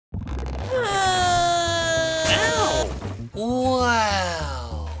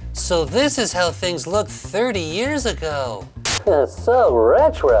So this is how things looked 30 years ago. So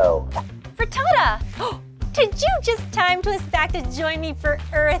retro. Frittata! Did you just time twist back to join me for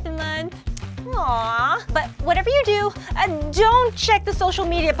Earth Month? Aww. But whatever you do, don't check the social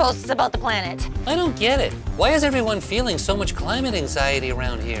media posts about the planet. I don't get it. Why is everyone feeling so much climate anxiety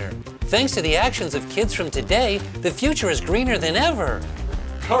around here? Thanks to the actions of kids from today, the future is greener than ever.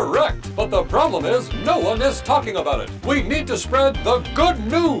 Correct, but the problem is no one is talking about it. We need to spread the good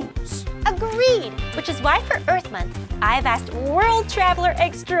news. Agreed, which is why for Earth Month, I've asked world traveler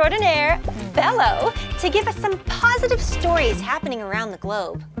extraordinaire, Bello, to give us some positive stories happening around the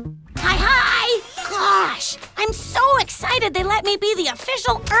globe. Hi! Gosh, I'm so excited they let me be the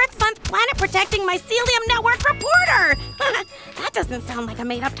official Earth Month Planet Protecting Mycelium Network reporter! That doesn't sound like a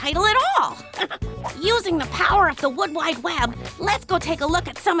made-up title at all. Using the power of the Wood Wide Web, let's go take a look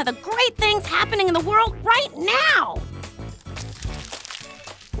at some of the great things happening in the world right now!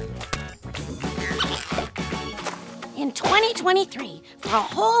 In 2023, for a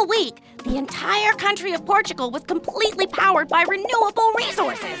whole week, the entire country of Portugal was completely powered by renewable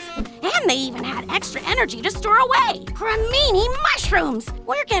resources. And they even had extra energy to store away. Cremini mushrooms!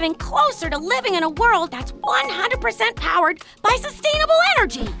 We're getting closer to living in a world that's 100% powered by sustainable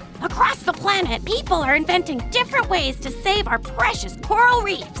energy. Across the planet, people are inventing different ways to save our precious coral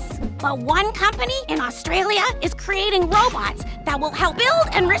reefs. But one company in Australia is creating robots that will help build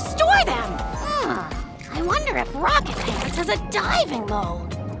and restore them. I wonder if Rocket Pants has a diving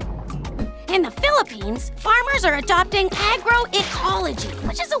mode. In the Philippines, farmers are adopting agroecology,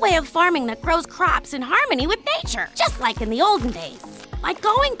 which is a way of farming that grows crops in harmony with nature, just like in the olden days. By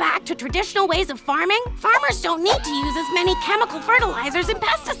going back to traditional ways of farming, farmers don't need to use as many chemical fertilizers and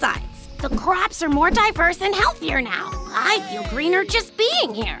pesticides. The crops are more diverse and healthier now. I feel greener just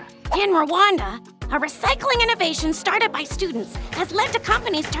being here. In Rwanda, a recycling innovation started by students has led to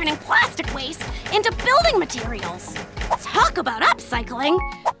companies turning plastic waste into building materials. Talk about upcycling!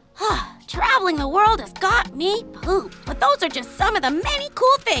 Traveling the world has got me pooped, but those are just some of the many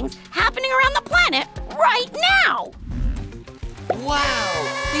cool things happening around the planet right now!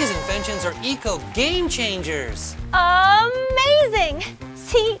 Wow, these inventions are eco-game changers. Amazing!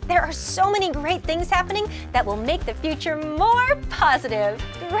 See, there are so many great things happening that will make the future more positive.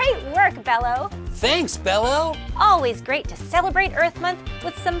 Great work, Bello. Thanks, Bello. Always great to celebrate Earth Month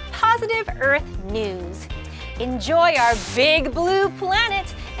with some positive Earth news. Enjoy our big blue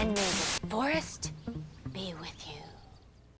planet, and may the forest be with you.